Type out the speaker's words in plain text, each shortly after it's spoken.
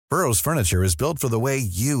Burrow's furniture is built for the way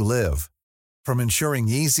you live. From ensuring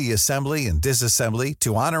easy assembly and disassembly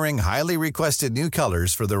to honoring highly requested new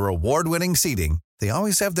colors for their award-winning seating, they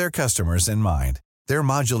always have their customers in mind. Their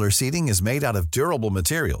modular seating is made out of durable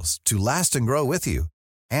materials to last and grow with you.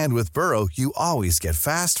 And with Burrow, you always get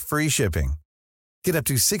fast, free shipping. Get up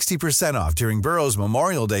to 60% off during Burrow's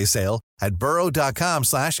Memorial Day sale at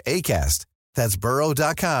burrow.com/ACAST. That's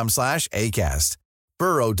burrow.com/ACAST.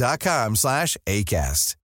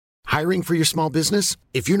 burrow.com/ACAST. Hiring for your small business?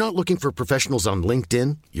 If you're not looking for professionals on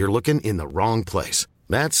LinkedIn, you're looking in the wrong place.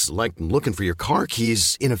 That's like looking for your car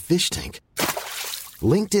keys in a fish tank.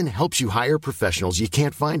 LinkedIn helps you hire professionals you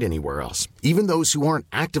can't find anywhere else, even those who aren't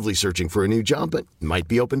actively searching for a new job but might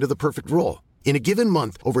be open to the perfect role. In a given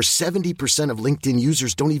month, over 70% of LinkedIn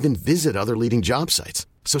users don't even visit other leading job sites.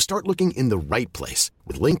 So start looking in the right place.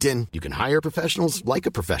 With LinkedIn, you can hire professionals like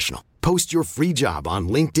a professional. Post your free job on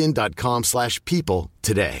linkedin.com/people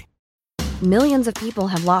today. Millions of people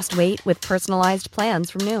have lost weight with personalized plans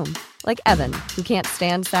from Noom. Like Evan, who can't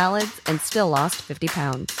stand salads and still lost 50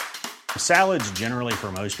 pounds. Salads generally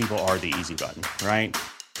for most people are the easy button, right?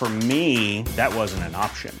 For me, that wasn't an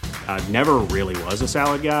option. I never really was a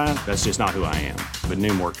salad guy. That's just not who I am. But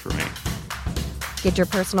Noom worked for me. Get your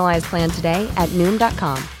personalized plan today at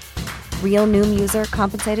Noom.com. Real Noom user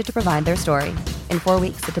compensated to provide their story. In 4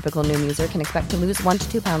 weeks, the typical Noom user can expect to lose 1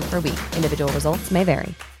 to 2 pounds per week. Individual results may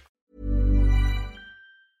vary.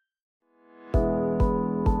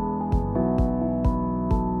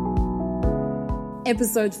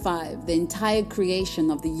 Episode 5, The Entire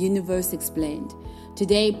Creation of the Universe Explained.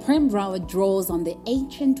 Today, Prem Rawat draws on the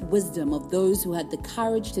ancient wisdom of those who had the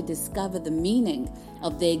courage to discover the meaning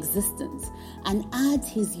of their existence and adds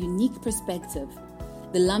his unique perspective,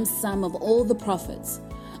 the lump sum of all the prophets,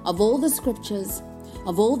 of all the scriptures,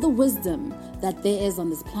 of all the wisdom that there is on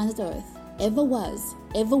this planet Earth, ever was,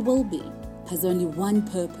 ever will be, has only one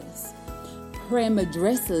purpose. Prem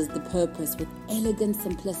addresses the purpose with elegant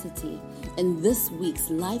simplicity in this week's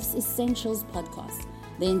Life's Essentials podcast,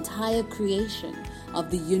 The Entire Creation of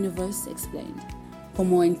the Universe Explained. For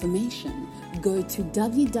more information, go to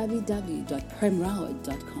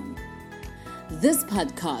www.premrawat.com. This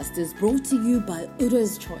podcast is brought to you by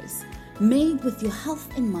Udo's Choice, made with your health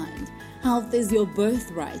in mind. Health is your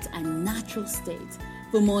birthright and natural state.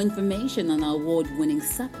 For more information on our award-winning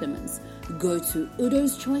supplements, go to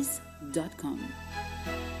udoschoice.com.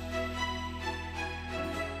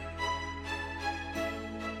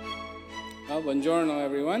 Well, buongiorno,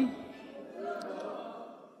 everyone.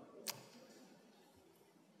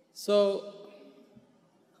 So,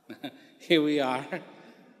 here we are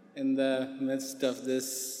in the midst of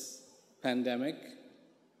this pandemic,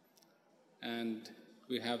 and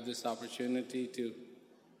we have this opportunity to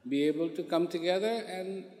be able to come together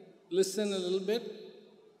and listen a little bit,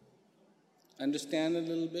 understand a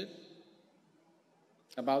little bit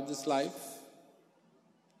about this life.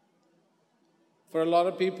 For a lot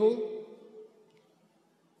of people,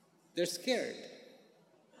 they're scared.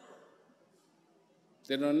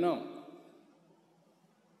 They don't know.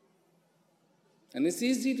 And it's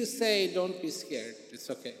easy to say, don't be scared, it's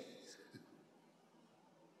okay.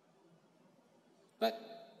 But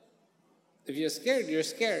if you're scared, you're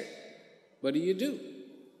scared. What do you do?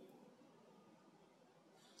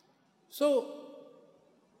 So,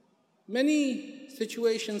 many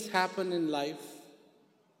situations happen in life.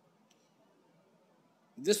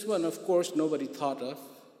 This one, of course, nobody thought of.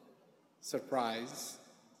 Surprise.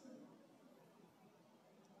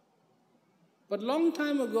 But long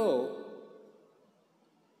time ago,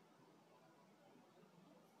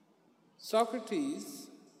 Socrates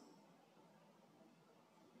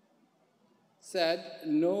said,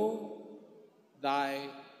 know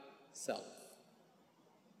thyself.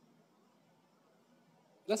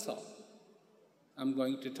 That's all I'm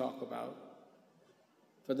going to talk about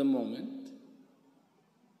for the moment.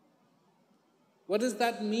 What does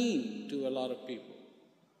that mean to a lot of people?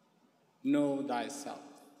 Know thyself.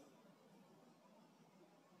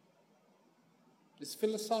 It's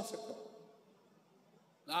philosophical.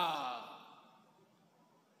 I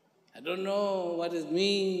don't know what it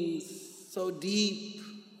means, so deep,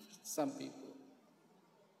 some people.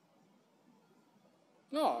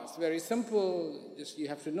 No, it's very simple, just you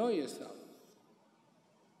have to know yourself.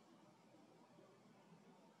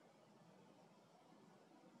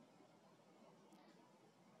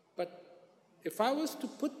 But if I was to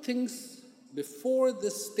put things before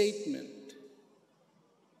this statement,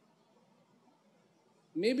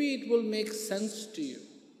 maybe it will make sense to you.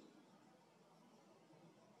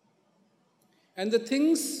 And the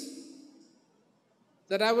things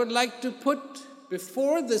that I would like to put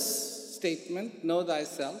before this statement, know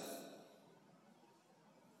thyself,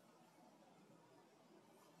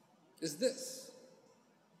 is this.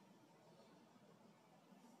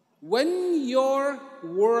 When your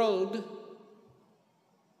world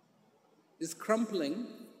is crumbling,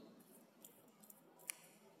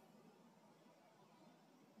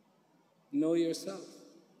 know yourself.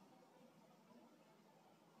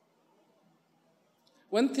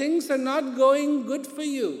 When things are not going good for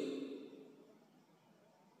you,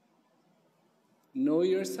 know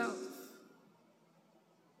yourself.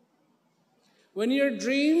 When your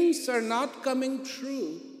dreams are not coming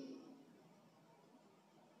true,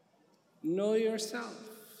 know yourself.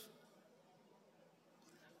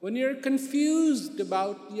 When you're confused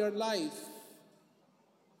about your life,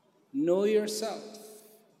 know yourself.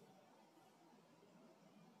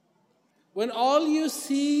 When all you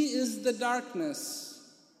see is the darkness,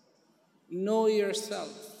 know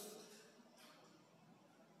yourself.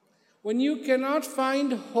 When you cannot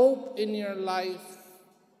find hope in your life,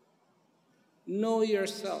 know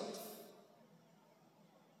yourself.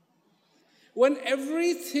 When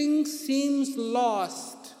everything seems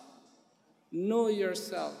lost, know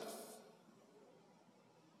yourself.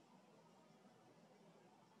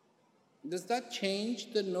 Does that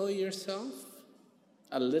change the know yourself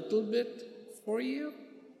a little bit for you?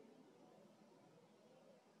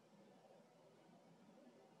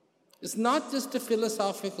 It's not just a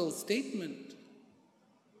philosophical statement.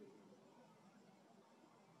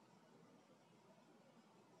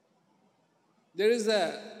 There is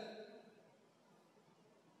an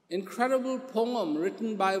incredible poem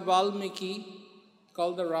written by Valmiki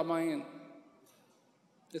called the Ramayana.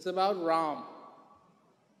 It's about Ram.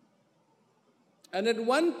 And at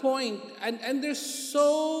one point, and there's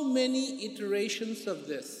so many iterations of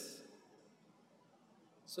this.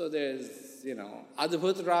 So there's,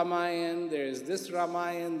 Adbhut Ramayana, there's this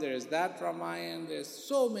Ramayana, there's that Ramayana, there's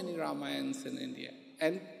so many Ramayans in India.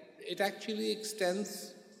 And it actually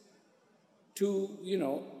extends to,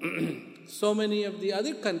 so many of the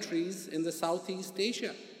other countries in the Southeast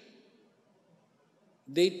Asia.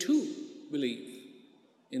 They too believe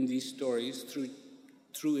in these stories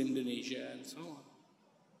through Indonesia and so on.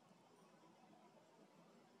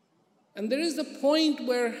 And there is a point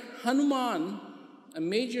where Hanuman, a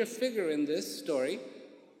major figure in this story,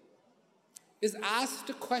 is asked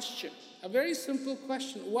a question, a very simple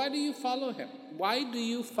question. Why do you follow him? Why do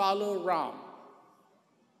you follow Ram?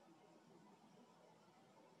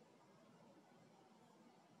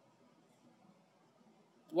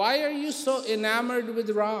 Why are you so enamored with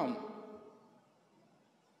Ram?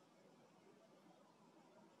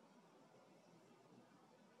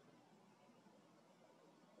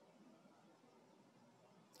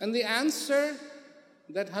 And the answer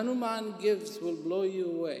that Hanuman gives will blow you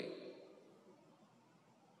away.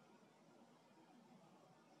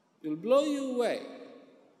 It will blow you away.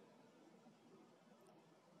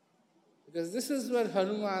 Because this is what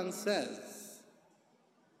Hanuman says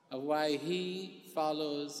of why he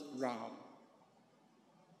follows Ram.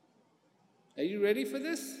 Are you ready for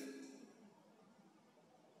this?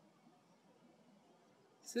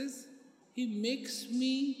 He says, he makes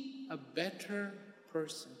me a better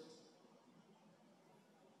person.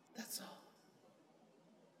 That's all.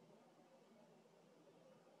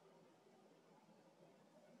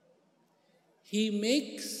 He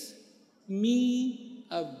makes me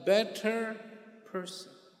a better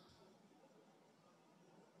person.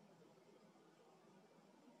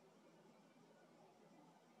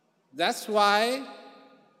 That's why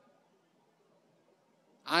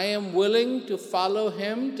I am willing to follow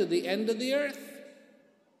him to the end of the earth.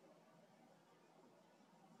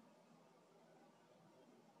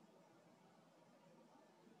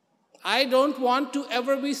 I don't want to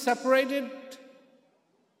ever be separated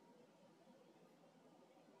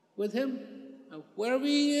with him. Wherever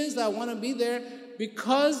he is, I want to be there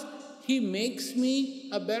because he makes me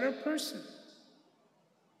a better person.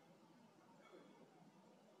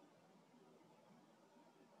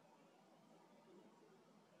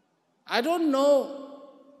 I don't know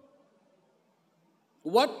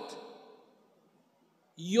what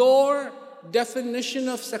your definition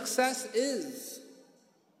of success is.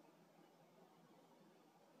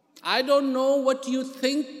 I don't know what you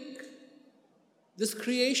think this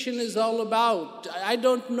creation is all about. I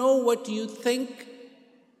don't know what you think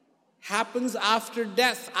happens after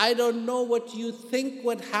death. I don't know what you think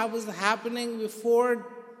what was happening before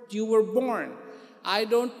you were born. I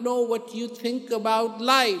don't know what you think about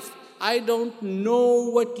life. I don't know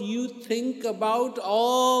what you think about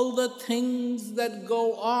all the things that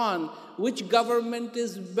go on. Which government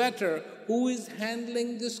is better? who is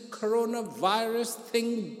handling this coronavirus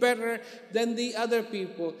thing better than the other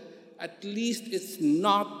people. At least it's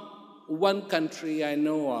not one country I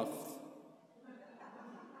know of.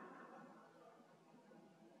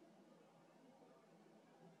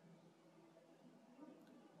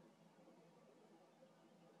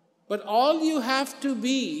 But all you have to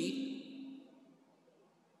be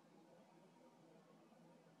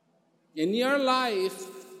in your life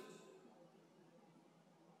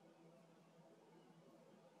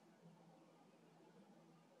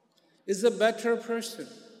is a better person.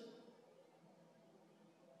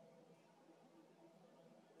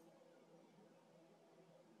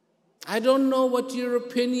 I don't know what your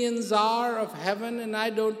opinions are of heaven, and I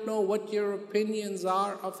don't know what your opinions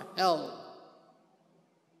are of hell.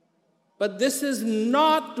 But this is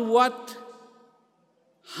not what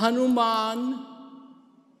Hanuman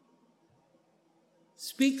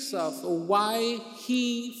speaks of, or why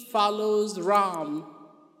he follows Ram.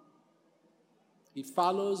 He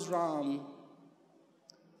follows Ram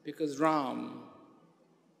because Ram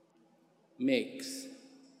makes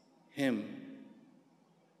him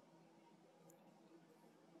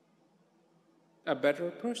a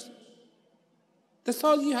better person. That's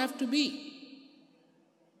all you have to be.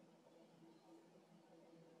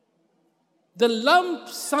 The lump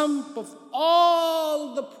sum of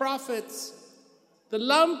all the prophets, the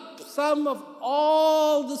lump sum of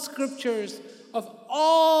all the scriptures, of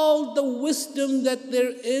all the wisdom that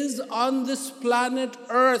there is on this planet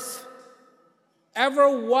Earth,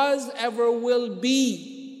 ever was, ever will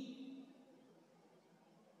be,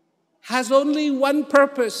 has only one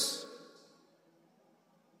purpose.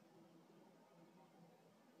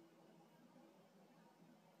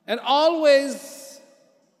 And always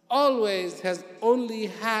has only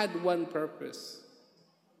had one purpose.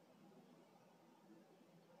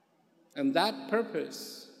 And that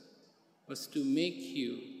purpose was to make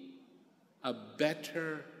you a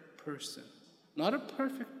better person, not a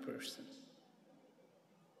perfect person.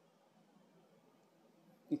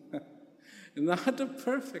 Not a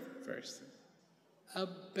perfect person, a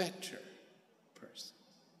better person.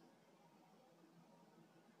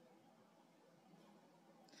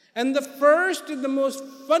 And the first and the most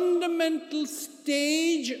fundamental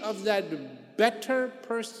stage of that better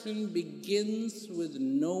person begins with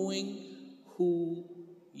knowing who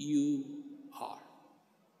you are.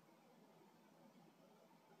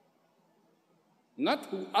 Not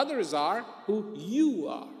who others are, who you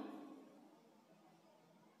are.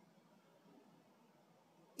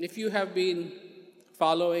 If you have been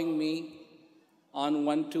following me on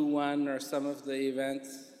 1-to-1 or some of the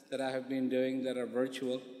events that I have been doing that are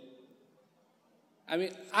virtual,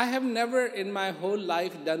 I have never in my whole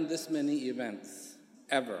life done this many events,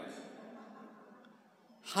 ever.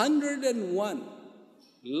 101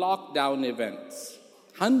 lockdown events,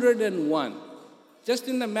 101, just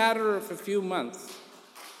in a matter of a few months.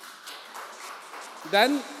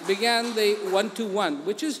 Then began the 1-to-1,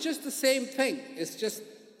 which is just the same thing. It's just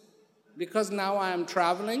because now I am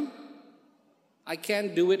traveling, I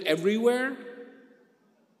can't do it everywhere.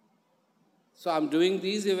 So I'm doing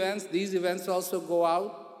these events. These events also go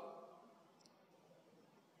out.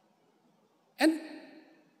 And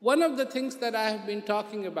one of the things that I have been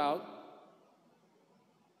talking about,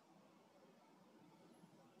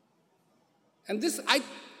 and this,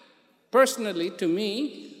 personally, to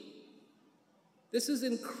me, this is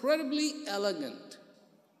incredibly elegant.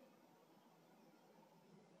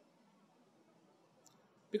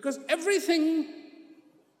 Because everything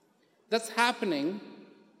that's happening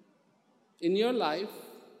in your life,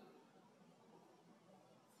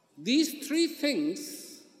 these three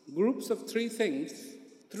things, groups of three things,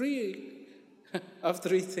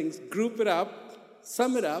 group it up,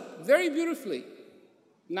 sum it up very beautifully.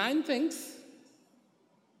 9 things.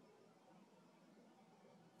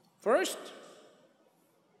 First,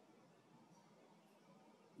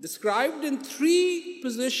 described in 3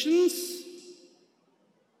 positions,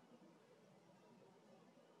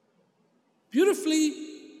 beautifully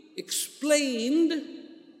explained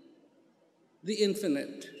the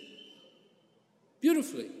infinite.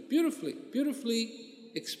 Beautifully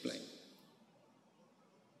explained.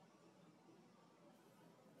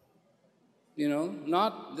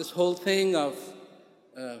 Not this whole thing of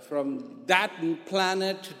from that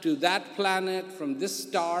planet to that planet, from this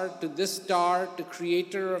star to this star, to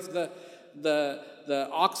creator of the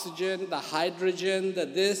oxygen, the hydrogen, the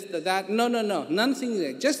this, the that. No, nothing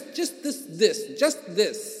there. Just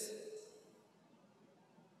this.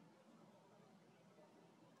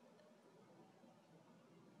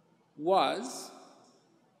 Was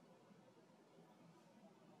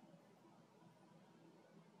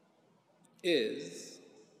is,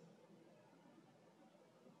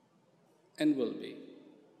 and will be.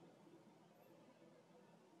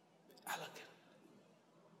 Elegant.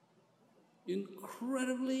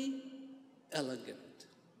 Incredibly elegant.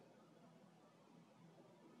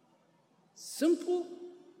 Simple,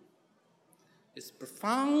 it's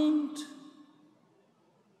profound,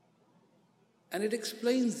 and it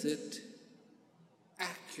explains it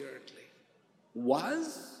accurately.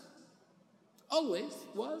 Was, always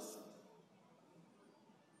was,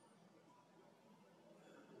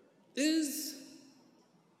 is,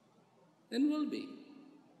 and will be.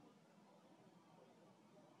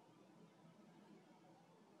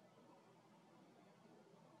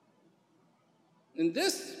 In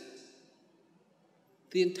this,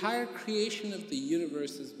 the entire creation of the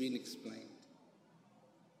universe has been explained.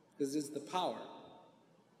 Because it's the power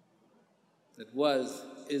that was,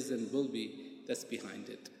 is, and will be that's behind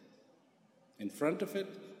it. In front of it,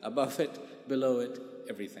 above it, below it,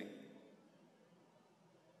 everything.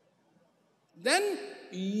 Then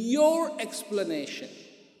your explanation,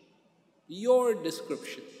 your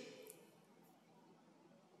description,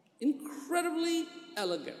 incredibly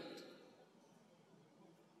elegant.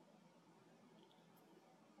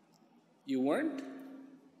 You weren't,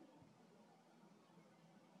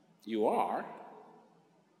 you are,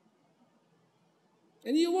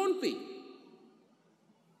 and you won't be.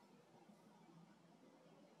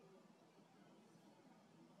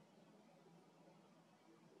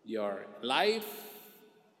 Your life,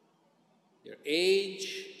 your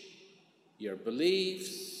age, your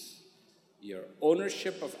beliefs, your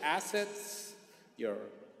ownership of assets, your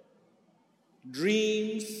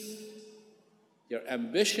dreams, your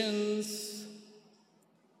ambitions,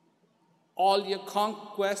 all your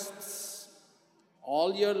conquests,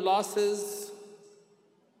 all your losses,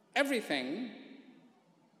 everything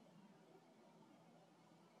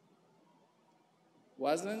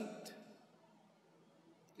wasn't,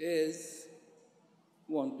 is,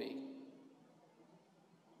 won't be.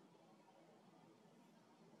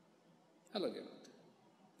 Elegant,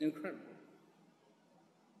 incredible.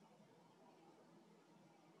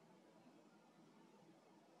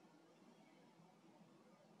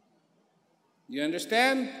 You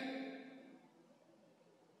understand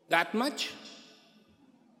that much?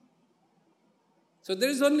 So there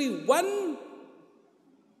is only one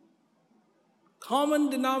common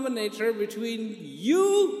denominator between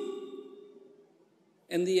you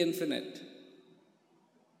and the infinite.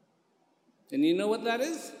 And you know what that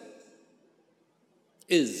is?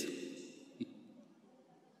 Is.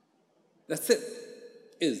 That's it.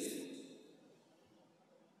 Is.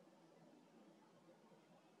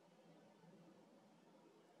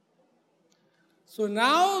 So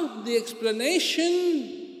now the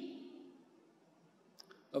explanation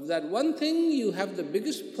of that one thing you have the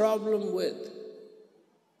biggest problem with.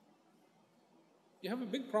 You have a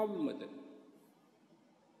big problem with it.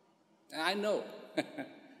 I know.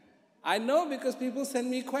 I know because people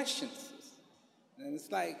send me questions. And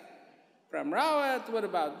it's like, Prem Rawat, what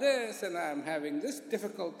about this? And I'm having this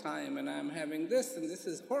difficult time, and I'm having this, and this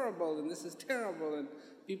is horrible, and this is terrible, and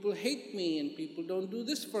people hate me, and people don't do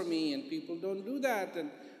this for me, and people don't do that,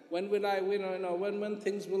 and when will I, when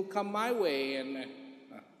things will come my way? And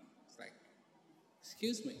it's like,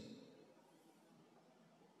 excuse me.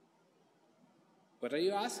 What are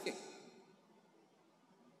you asking?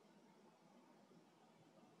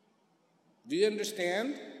 Do you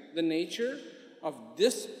understand the nature of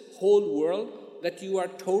this whole world that you are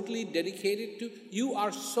totally dedicated to? You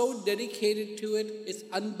are so dedicated to it, it's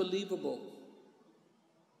unbelievable.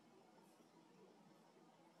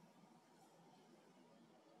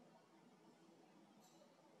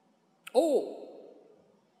 Oh,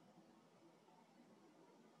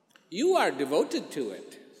 you are devoted to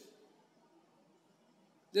it.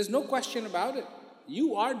 There's no question about it.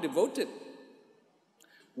 You are devoted.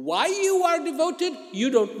 Why you are devoted, you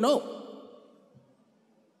don't know.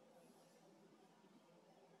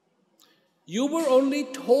 You were only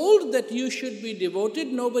told that you should be devoted.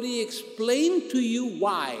 Nobody explained to you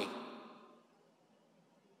why.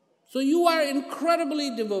 So you are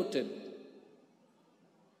incredibly devoted.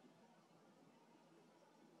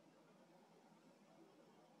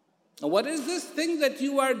 Now, what is this thing that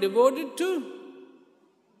you are devoted to?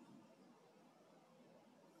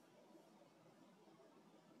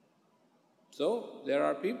 So, there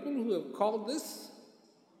are people who have called this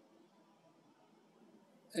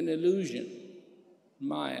an illusion,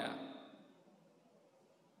 Maya.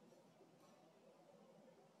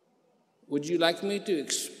 Would you like me to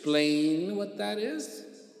explain what that is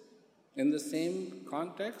in the same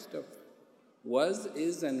context of was,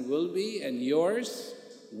 is, and will be, and yours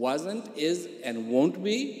wasn't, is, and won't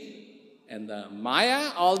be, and the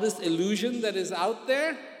Maya, all this illusion that is out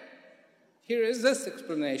there, here is this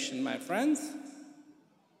explanation, my friends.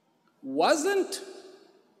 Wasn't.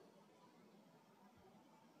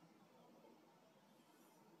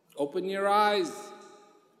 Open your eyes.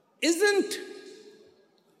 Isn't.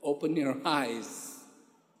 Open your eyes.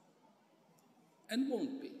 And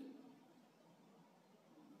won't be.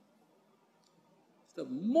 It's the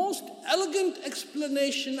most elegant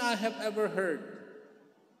explanation I have ever heard.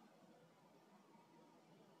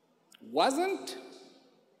 Wasn't.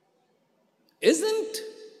 Isn't.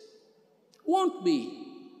 Won't be.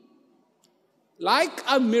 Like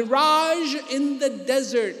a mirage in the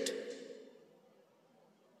desert.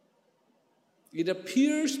 It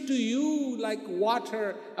appears to you like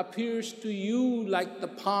water, appears to you like the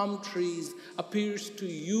palm trees, appears to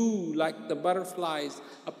you like the butterflies,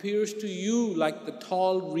 appears to you like the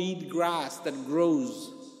tall reed grass that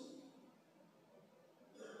grows.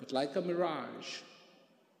 But like a mirage,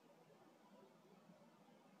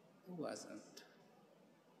 it wasn't.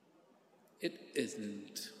 It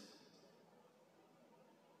isn't.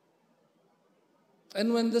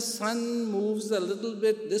 And when the sun moves a little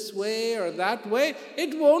bit this way or that way,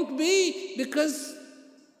 it won't be, because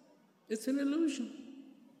it's an illusion.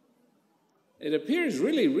 It appears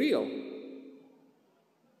really real.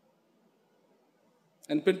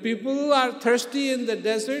 And when people are thirsty in the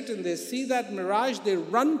desert and they see that mirage, they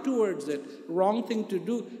run towards it. Wrong thing to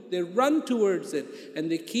do. They run towards it. And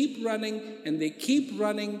they keep running, and they keep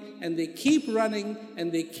running, and they keep running,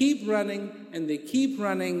 and they keep running, and they keep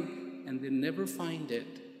running. And they never find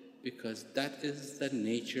it, because that is the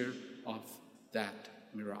nature of that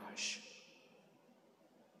mirage.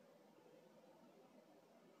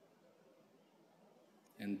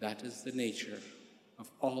 And that is the nature of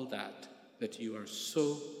all that you are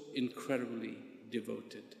so incredibly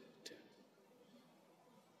devoted to.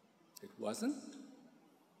 It wasn't.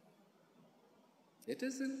 It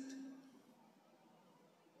isn't.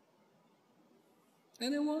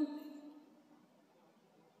 And it won't be.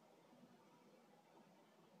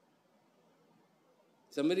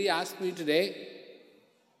 Somebody asked me today,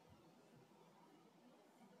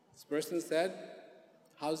 this person said,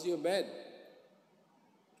 "How's your bed?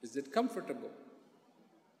 Is it comfortable?"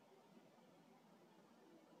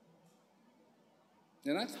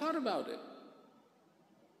 And I thought about it.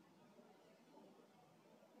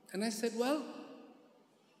 And I said, well,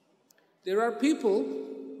 there are people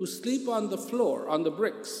who sleep on the floor, on the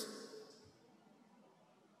bricks.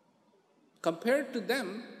 Compared to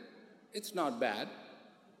them, it's not bad.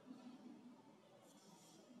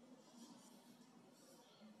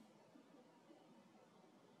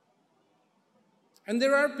 And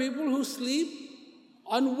there are people who sleep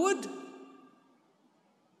on wood.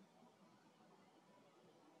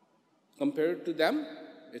 Compared to them,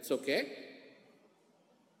 it's okay.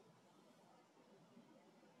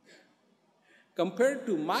 Compared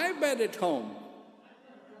to my bed at home,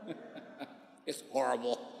 it's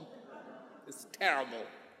horrible. It's terrible.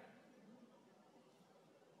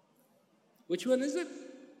 Which one is it?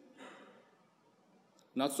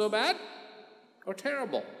 Not so bad or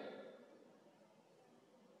terrible?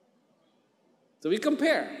 So we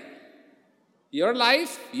compare. Your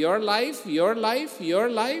life, your life, your life, your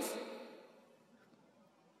life.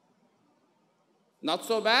 Not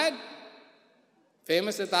so bad.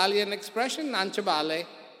 Famous Italian expression, non ci vale.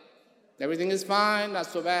 Everything is fine, not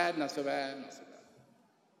so bad, not so bad, not so bad.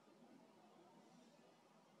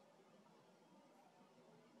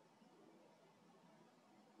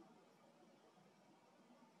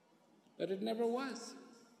 But it never was.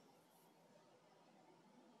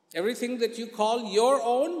 Everything that you call your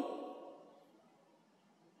own,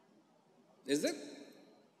 is it?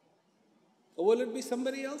 Or will it be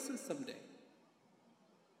somebody else's someday?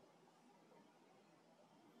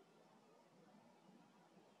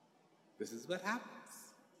 This is what happens.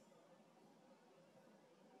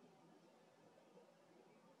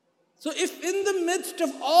 So if in the midst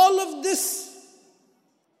of all of this,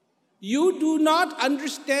 you do not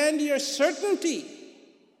understand your certainty,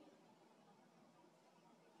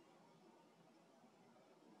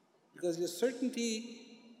 because your certainty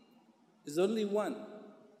is only one.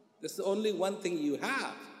 This is the only one thing you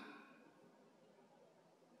have.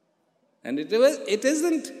 And it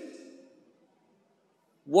isn't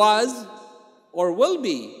was or will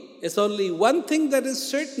be. It's only one thing that is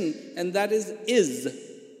certain, and that is.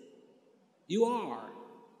 You are.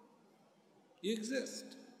 You exist.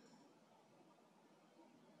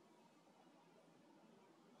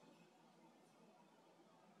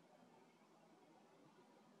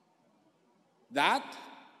 That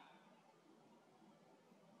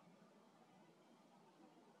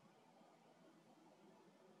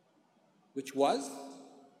which was,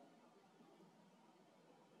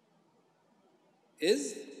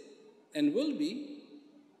 is, and will be,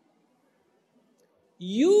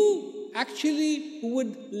 you actually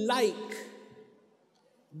would like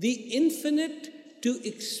the infinite to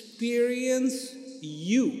experience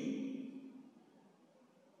you.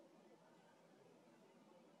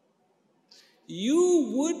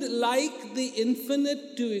 You would like the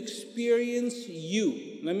infinite to experience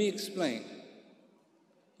you. Let me explain.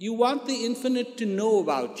 You want the infinite to know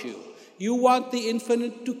about you. You want the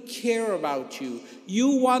infinite to care about you.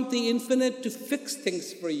 You want the infinite to fix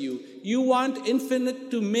things for you. You want infinite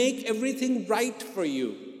to make everything right for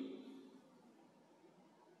you.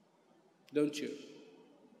 Don't you?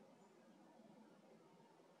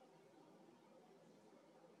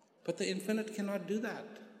 But the infinite cannot do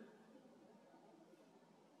that.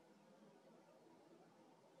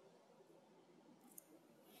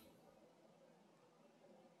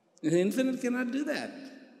 The infinite cannot do that.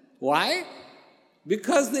 Why?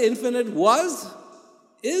 Because the infinite was,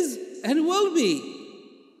 is, and will be.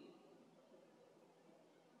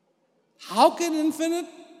 How can infinite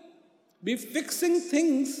be fixing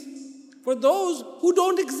things for those who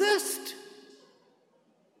don't exist?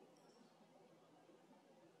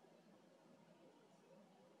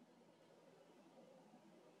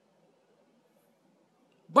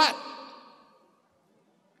 But,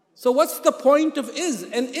 so what's the point of is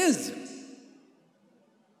and is?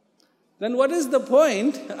 Then what is the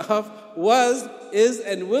point of was, is,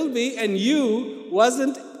 and will be, and you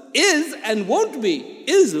wasn't, is, and won't be?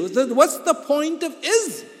 Is. What's the point of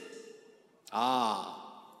is?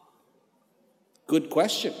 Good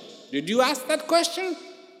question. Did you ask that question?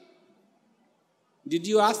 Did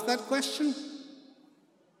you ask that question?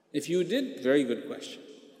 If you did, very good question.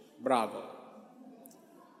 Bravo.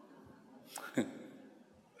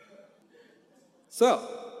 So,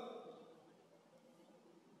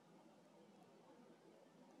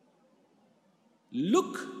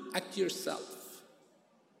 look at yourself.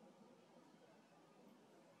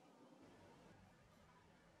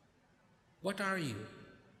 What are you?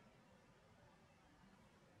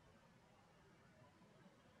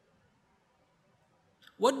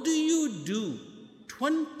 What do you do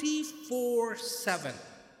 24/7?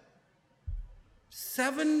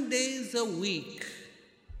 7 days a week.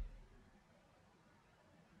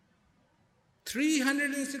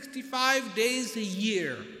 365 days a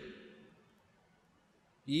year.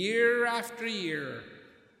 Year after year.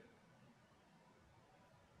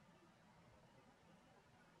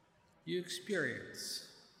 You experience.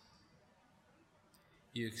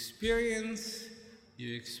 You experience.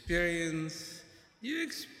 You experience. You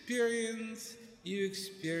experience. You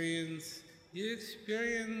experience. You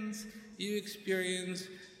experience. You experience.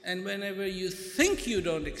 And whenever you think you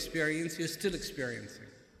don't experience, you're still experiencing.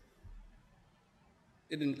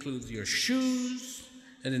 It includes your shoes.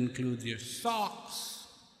 It includes your socks.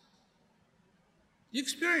 You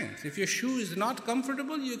experience. If your shoe is not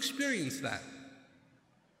comfortable, you experience that.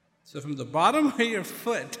 So from the bottom of your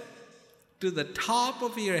foot to the top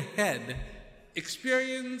of your head,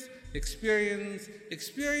 experience, experience,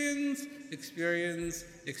 experience, experience,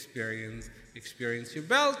 experience, experience your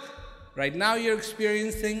belt. Right now you're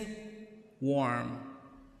experiencing warm.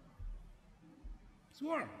 It's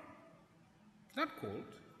warm. It's not cold,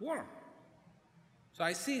 warm. So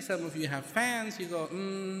I see some of you have fans, you go,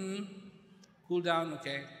 cool down,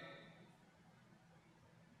 okay.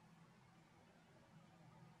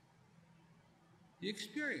 You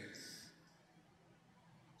experience.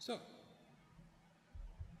 So,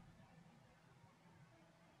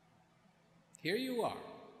 here you are.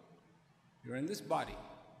 You're in this body.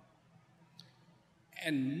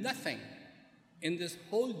 And nothing in this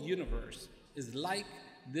whole universe is like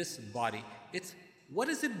this body. What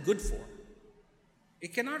is it good for?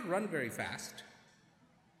 It cannot run very fast.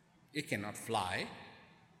 It cannot fly.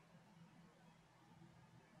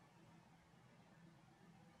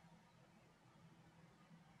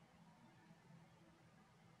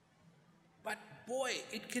 But boy,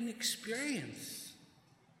 it can experience.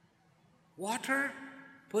 Water,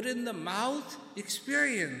 put in the mouth,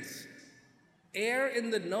 experience. Air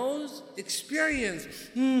in the nose, experience.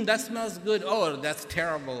 That smells good. Oh, that's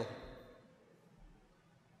terrible.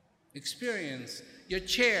 Experience. Your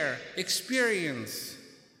chair, experience.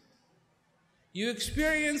 You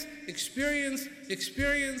experience, experience,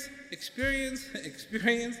 experience, experience,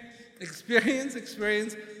 experience, experience,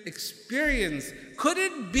 experience, experience. Could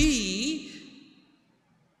it be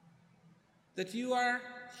that you are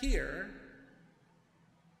here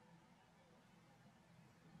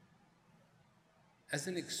as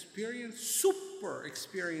an super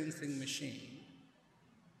experiencing machine?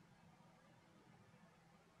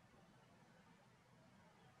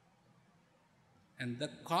 And the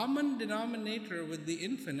common denominator with the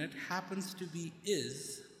infinite happens to be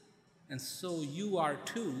is, and so you are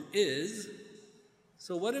too is.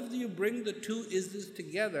 So what if you bring the two is's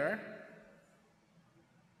together,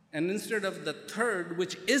 and instead of the third,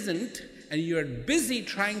 which isn't, and you're busy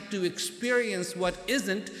trying to experience what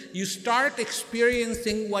isn't, you start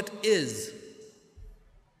experiencing what is.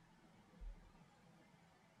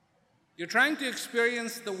 You're trying to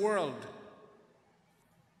experience the world.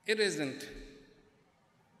 It isn't.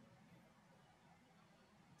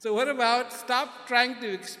 So what about stop trying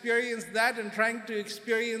to experience that and trying to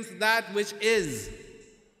experience that which is?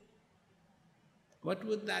 What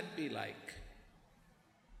would that be like?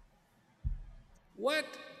 What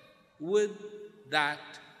would that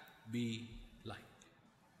be like?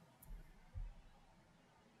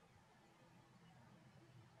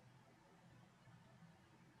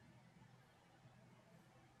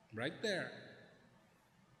 Right there.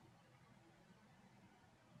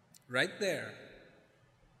 Right there.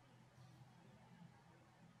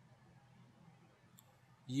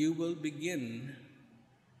 You will begin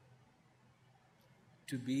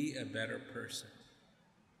to be a better person.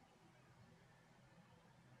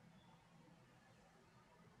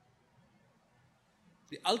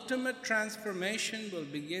 The ultimate transformation will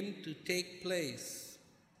begin to take place.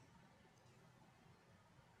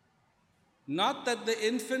 Not that the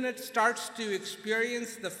infinite starts to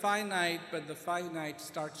experience the finite, but the finite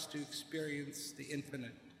starts to experience the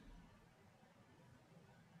infinite.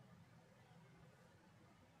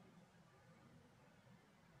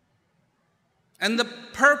 And the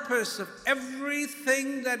purpose of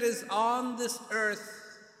everything that is on this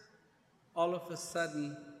earth all of a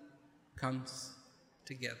sudden comes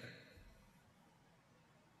together.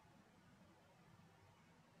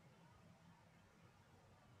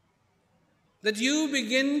 That you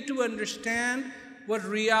begin to understand what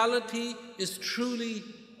reality is truly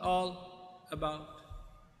all about.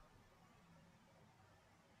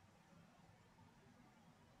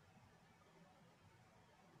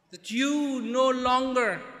 That you no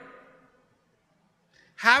longer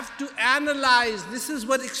have to analyze. This is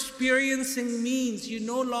what experiencing means. You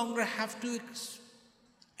no longer have to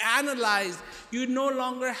analyze. You no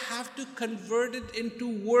longer have to convert it into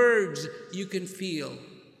words you can feel.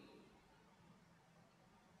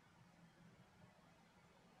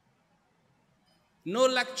 No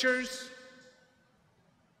lectures,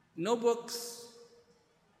 no books,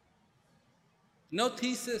 no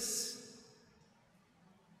thesis,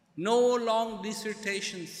 no long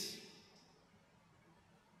dissertations.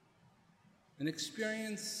 An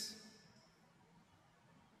experience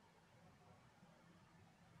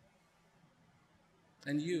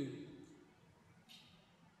and you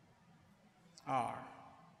are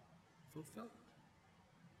fulfilled.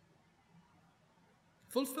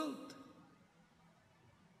 Fulfilled.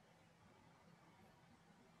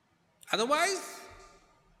 Otherwise,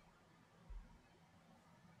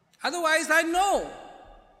 I know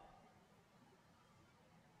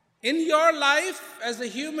in your life as a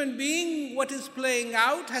human being, what is playing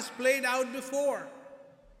out has played out before.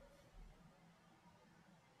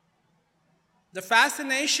 The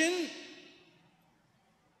fascination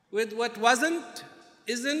with what wasn't,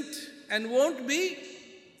 isn't, and won't be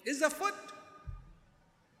is afoot.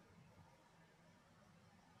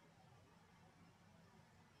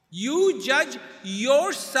 You judge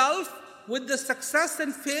yourself with the success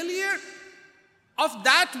and failure of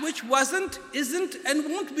that which wasn't, isn't, and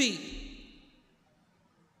won't be.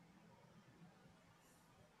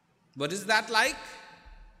 What is that like?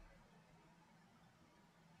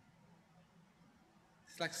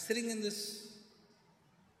 It's like sitting in this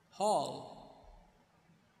hall,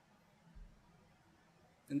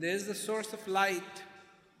 and there's the source of light,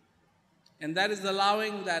 and that is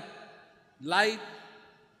allowing that light.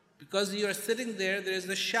 Because you are sitting there, there is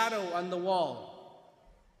a shadow on the wall.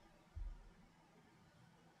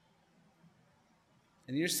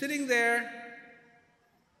 And you're sitting there,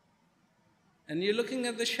 and you're looking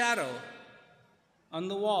at the shadow on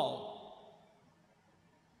the wall.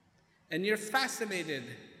 And you're fascinated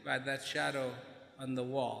by that shadow on the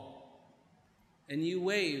wall. And you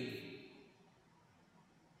wave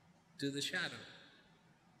to the shadow.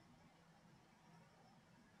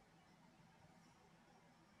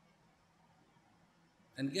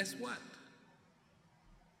 And guess what?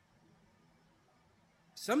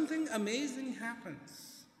 Something amazing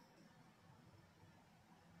happens.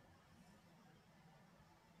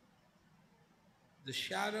 The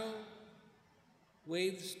shadow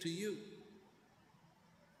waves to you.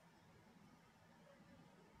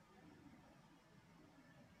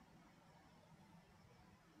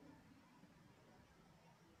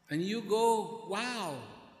 And you go, wow,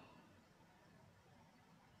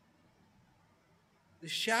 the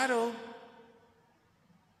shadow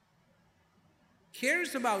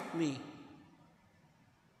cares about me.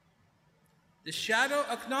 The shadow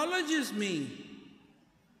acknowledges me.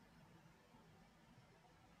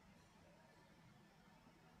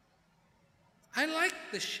 I like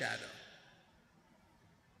the shadow.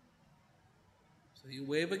 So you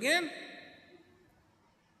wave again,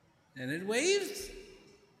 and it waves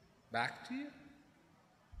back to you.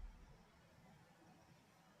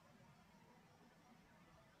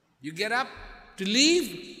 You get up to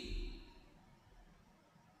leave,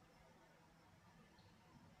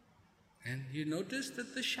 and you notice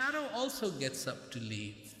that the shadow also gets up to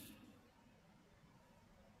leave.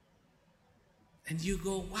 And you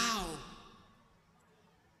go, wow,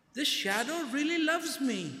 this shadow really loves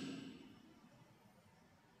me.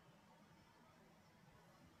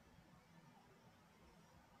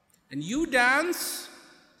 And you dance,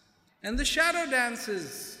 and the shadow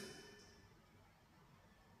dances.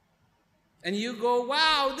 And you go,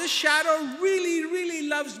 wow, this shadow really, really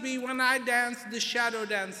loves me. When I dance, the shadow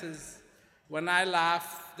dances. When I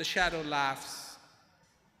laugh, the shadow laughs.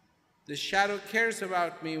 The shadow cares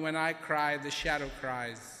about me. When I cry, the shadow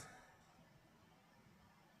cries.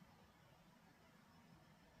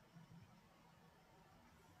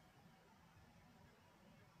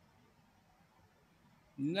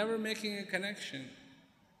 Never making a connection.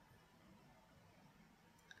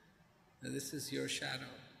 This is your shadow.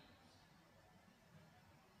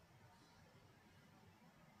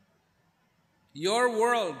 Your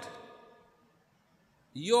world,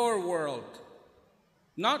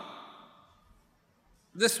 not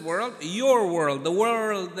this world, your world, the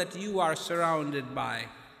world that you are surrounded by.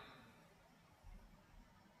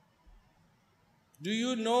 Do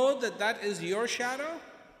you know that that is your shadow?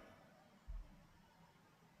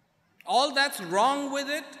 All that's wrong with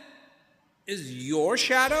it is your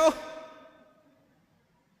shadow?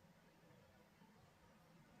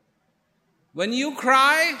 When you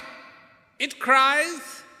cry, it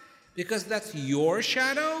cries because that's your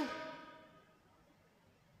shadow.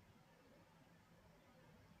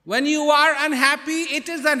 When you are unhappy, it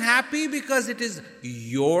is unhappy because it is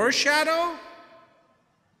your shadow.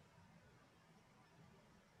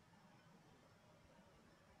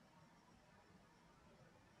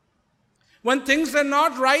 When things are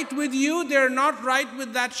not right with you, they're not right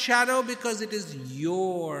with that shadow because it is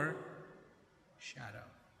your shadow.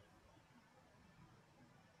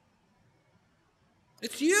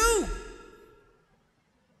 It's you.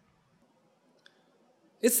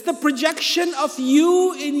 It's the projection of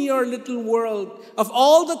you in your little world. Of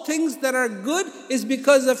all the things that are good is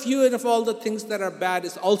because of you, and of all the things that are bad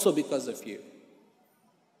is also because of you.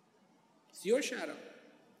 It's your shadow.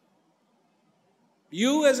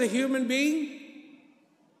 You as a human being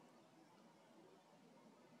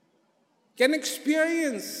can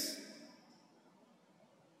experience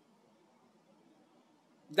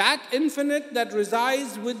that infinite that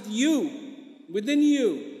resides with you, within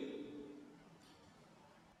you,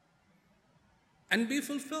 and be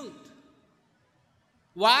fulfilled.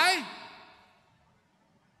 Why?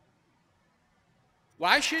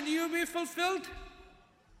 Why should you be fulfilled?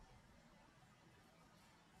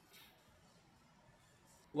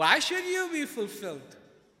 Why should you be fulfilled?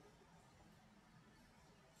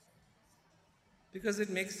 Because it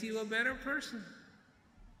makes you a better person.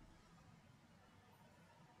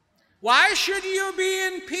 Why should you be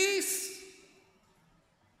in peace?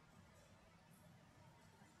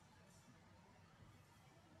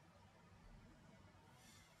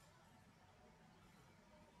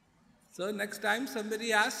 So next time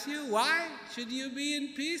somebody asks you, why should you be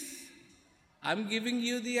in peace? I'm giving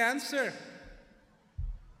you the answer.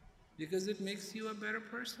 Because it makes you a better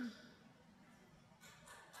person.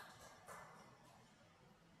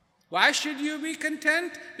 Why should you be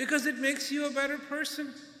content? Because it makes you a better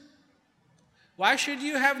person. Why should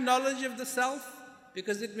you have knowledge of the self?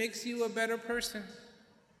 Because it makes you a better person.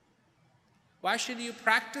 Why should you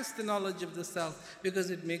practice the knowledge of the self? Because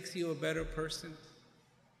it makes you a better person.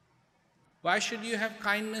 Why should you have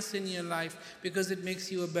kindness in your life? Because it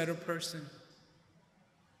makes you a better person.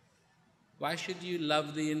 Why should you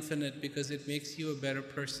love the infinite? Because it makes you a better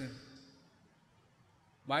person.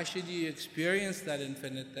 Why should you experience that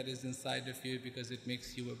infinite that is inside of you? Because it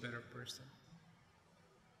makes you a better person.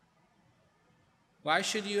 Why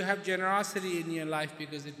should you have generosity in your life?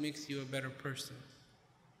 Because it makes you a better person.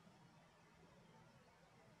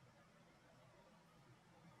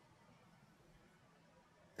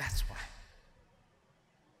 That's why.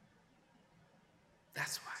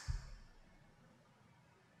 That's why.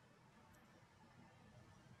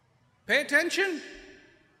 Pay attention.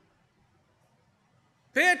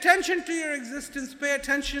 Pay attention to your existence. Pay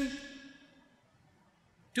attention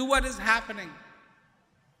to what is happening.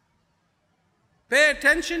 Pay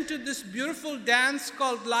attention to this beautiful dance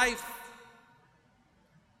called life.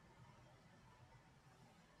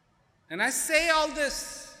 And I say all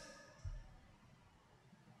this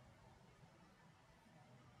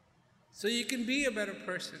so you can be a better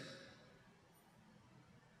person.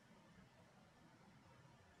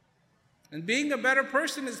 And being a better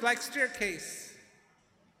person is like staircase.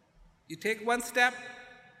 You take one step,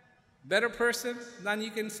 better person, then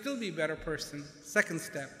you can still be better person. Second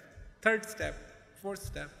step, third step, fourth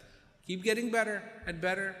step. Keep getting better and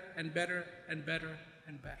better and better and better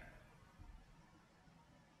and better.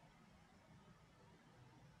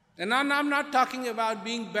 And I'm not talking about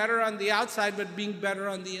being better on the outside, but being better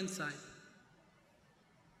on the inside.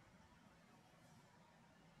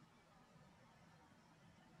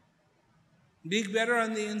 Be better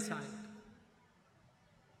on the inside.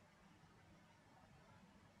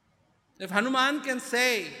 If Hanuman can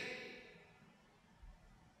say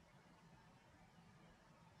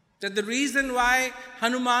that the reason why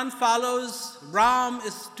Hanuman follows Ram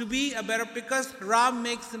is to be a better, because Ram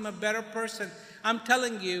makes him a better person. I'm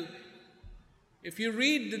telling you, if you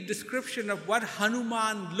read the description of what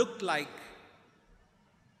Hanuman looked like,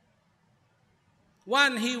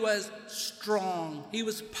 one, he was strong, he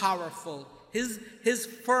was powerful. His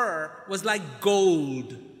fur was like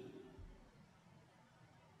gold.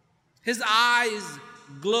 His eyes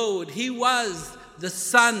glowed. He was the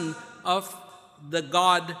son of the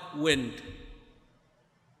god wind,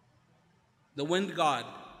 the wind god.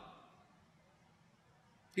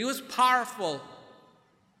 He was powerful.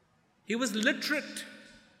 He was literate.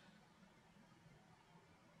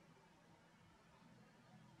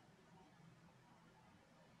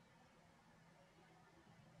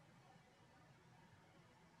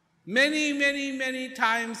 Many, many, many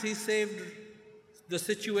times he saved the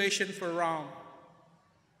situation for Ram.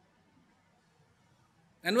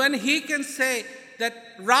 And when he can say that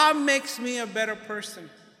Ram makes me a better person,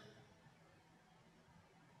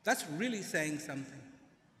 that's really saying something.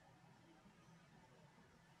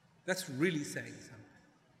 That's really saying something.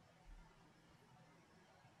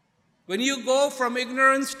 When you go from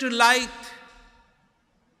ignorance to light,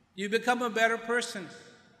 you become a better person.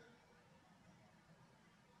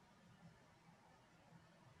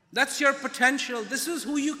 That's your potential. This is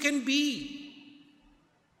who you can be.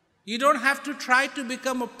 You don't have to try to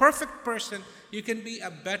become a perfect person. You can be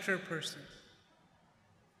a better person.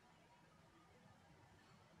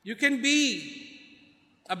 You can be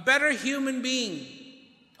a better human being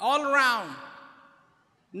all around,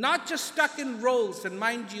 not just stuck in roles. And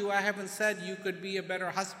mind you, I haven't said you could be a better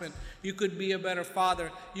husband, you could be a better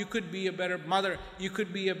father, you could be a better mother, you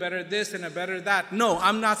could be a better this and a better that. No,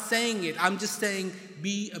 I'm not saying it. I'm just saying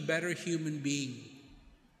be a better human being.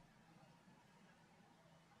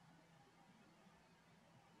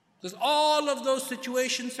 Because all of those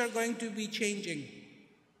situations are going to be changing.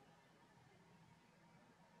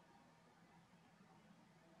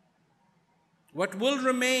 What will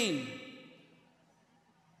remain,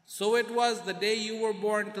 so it was the day you were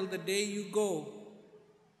born till the day you go,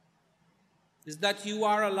 is that you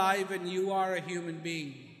are alive and you are a human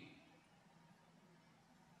being.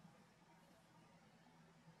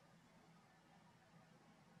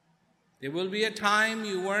 There will be a time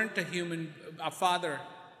you weren't a father.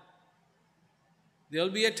 There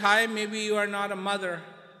will be a time maybe you are not a mother,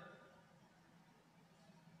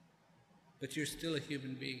 but you're still a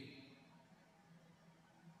human being.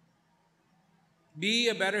 Be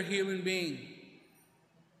a better human being.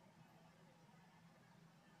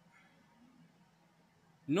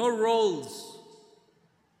 No roles,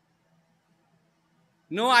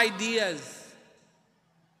 no ideas,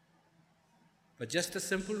 but just a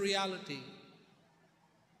simple reality.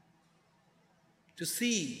 To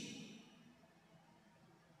see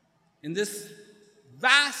in this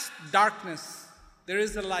vast darkness, there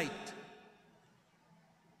is a light.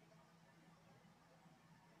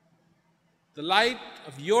 The light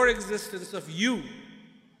of your existence, of you.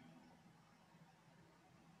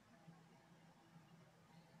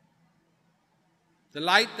 The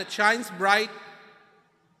light that shines bright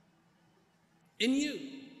in you.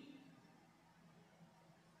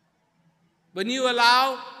 When you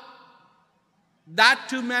allow that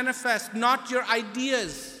to manifest, not your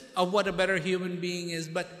ideas of what a better human being is,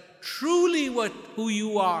 but truly who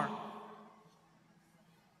you are,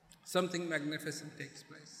 something magnificent takes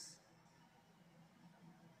place.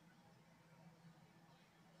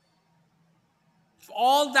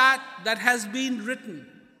 All that has been written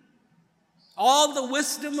all the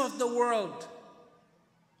wisdom of the world,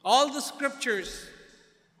 all the scriptures,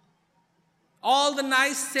 all the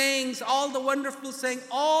nice sayings, all the wonderful sayings,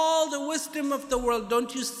 all the wisdom of the world.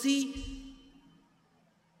 Don't you see?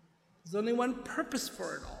 There's only one purpose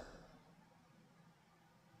for it all.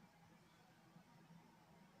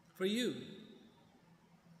 For you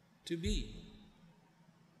to be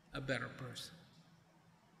a better person.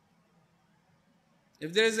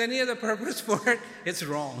 If there's any other purpose for it, it's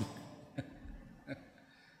wrong.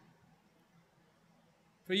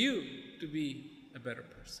 For you to be a better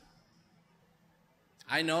person.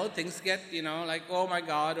 I know things get, like, oh my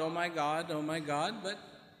God, oh my God, oh my God, but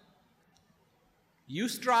you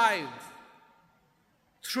strive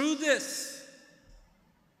through this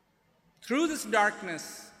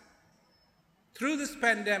darkness, through this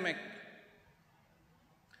pandemic,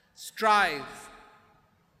 strive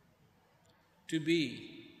to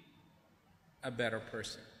be a better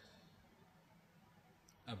person.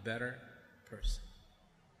 A better person.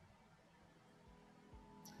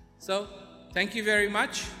 So, thank you very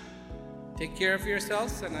much. Take care of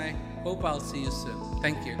yourselves, and I hope I'll see you soon.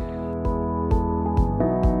 Thank you.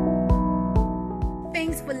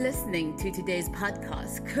 Thanks for listening to today's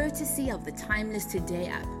podcast, courtesy of the Timeless Today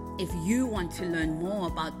app. If you want to learn more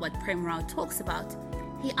about what Prem Rao talks about,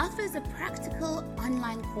 he offers a practical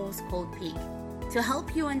online course called Peak to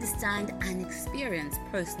help you understand and experience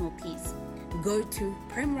personal peace. Go to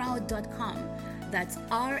premrao.com, that's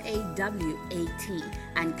RAWAT,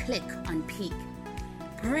 and click on Peak.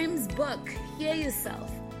 Prem's book, Hear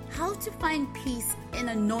Yourself, How to Find Peace in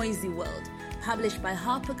a Noisy World, published by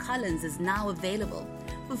HarperCollins, is now available.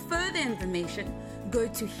 For further information, go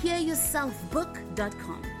to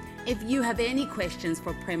hearyourselfbook.com. If you have any questions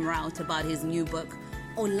for Prem Rao about his new book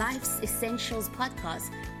or Life's Essentials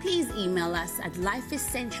podcast, please email us at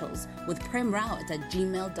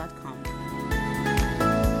lifeessentialswithpremrao@gmail.com.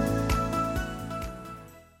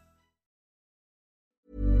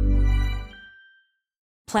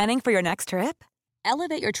 Planning for your next trip?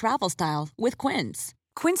 Elevate your travel style with Quince.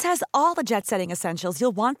 Quince has all the jet-setting essentials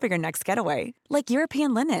you'll want for your next getaway, like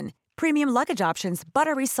European linen, premium luggage options,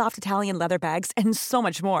 buttery soft Italian leather bags, and so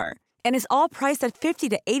much more. And is all priced at 50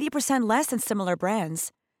 to 80% less than similar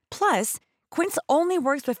brands. Plus, Quince only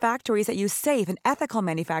works with factories that use safe and ethical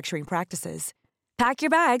manufacturing practices. Pack your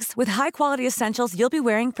bags with high-quality essentials you'll be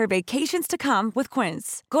wearing for vacations to come with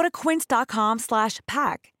Quince. Go to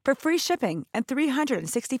quince.com/pack for free shipping and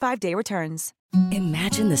 365-day returns.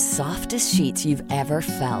 Imagine the softest sheets you've ever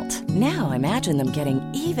felt. Now imagine them getting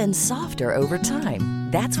even softer over time.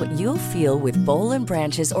 That's what you'll feel with Boll &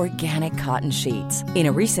 Branch's organic cotton sheets. In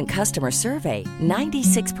a recent customer survey,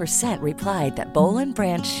 96% replied that Boll &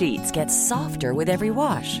 Branch sheets get softer with every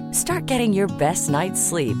wash. Start getting your best night's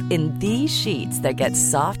sleep in these sheets that get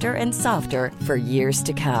softer and softer for years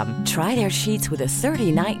to come. Try their sheets with a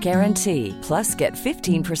 30-night guarantee. Plus, get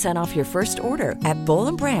 15% off your first order at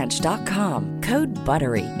bollandbranch.com. Code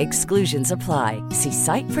BUTTERY. Exclusions apply. See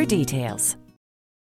site for details.